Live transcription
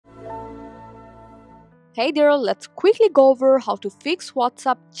Hey there, let's quickly go over how to fix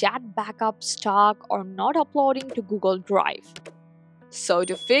WhatsApp chat backup stuck or not uploading to Google Drive. So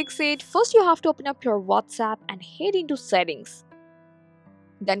to fix it, first you have to open up your WhatsApp and head into settings.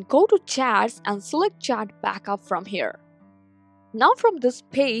 Then go to chats and select chat backup from here. Now from this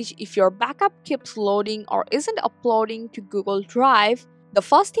page, if your backup keeps loading or isn't uploading to Google Drive, the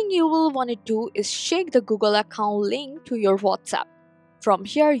first thing you will want to do is check the Google account link to your WhatsApp. From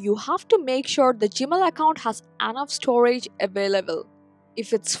here, you have to make sure the Gmail account has enough storage available.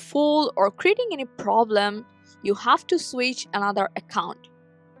 If it's full or creating any problem, you have to switch another account.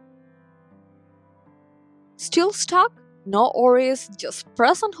 Still stuck? No worries, just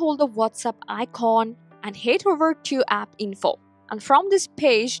press and hold the WhatsApp icon and head over to App Info. And from this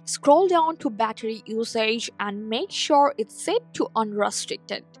page, scroll down to battery usage and make sure it's set to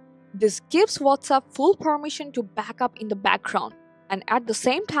unrestricted. This gives WhatsApp full permission to back up in the background. And at the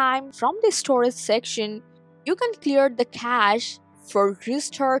same time, from the storage section, you can clear the cache for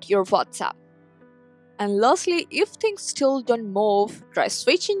restart your WhatsApp. And lastly, if things still don't move, try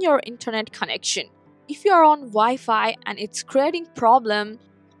switching your internet connection. If you are on Wi-Fi and it's creating problem,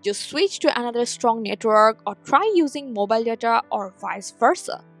 just switch to another strong network or try using mobile data or vice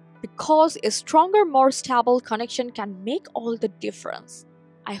versa. Because a stronger, more stable connection can make all the difference.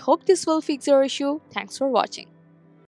 I hope this will fix your issue. Thanks for watching.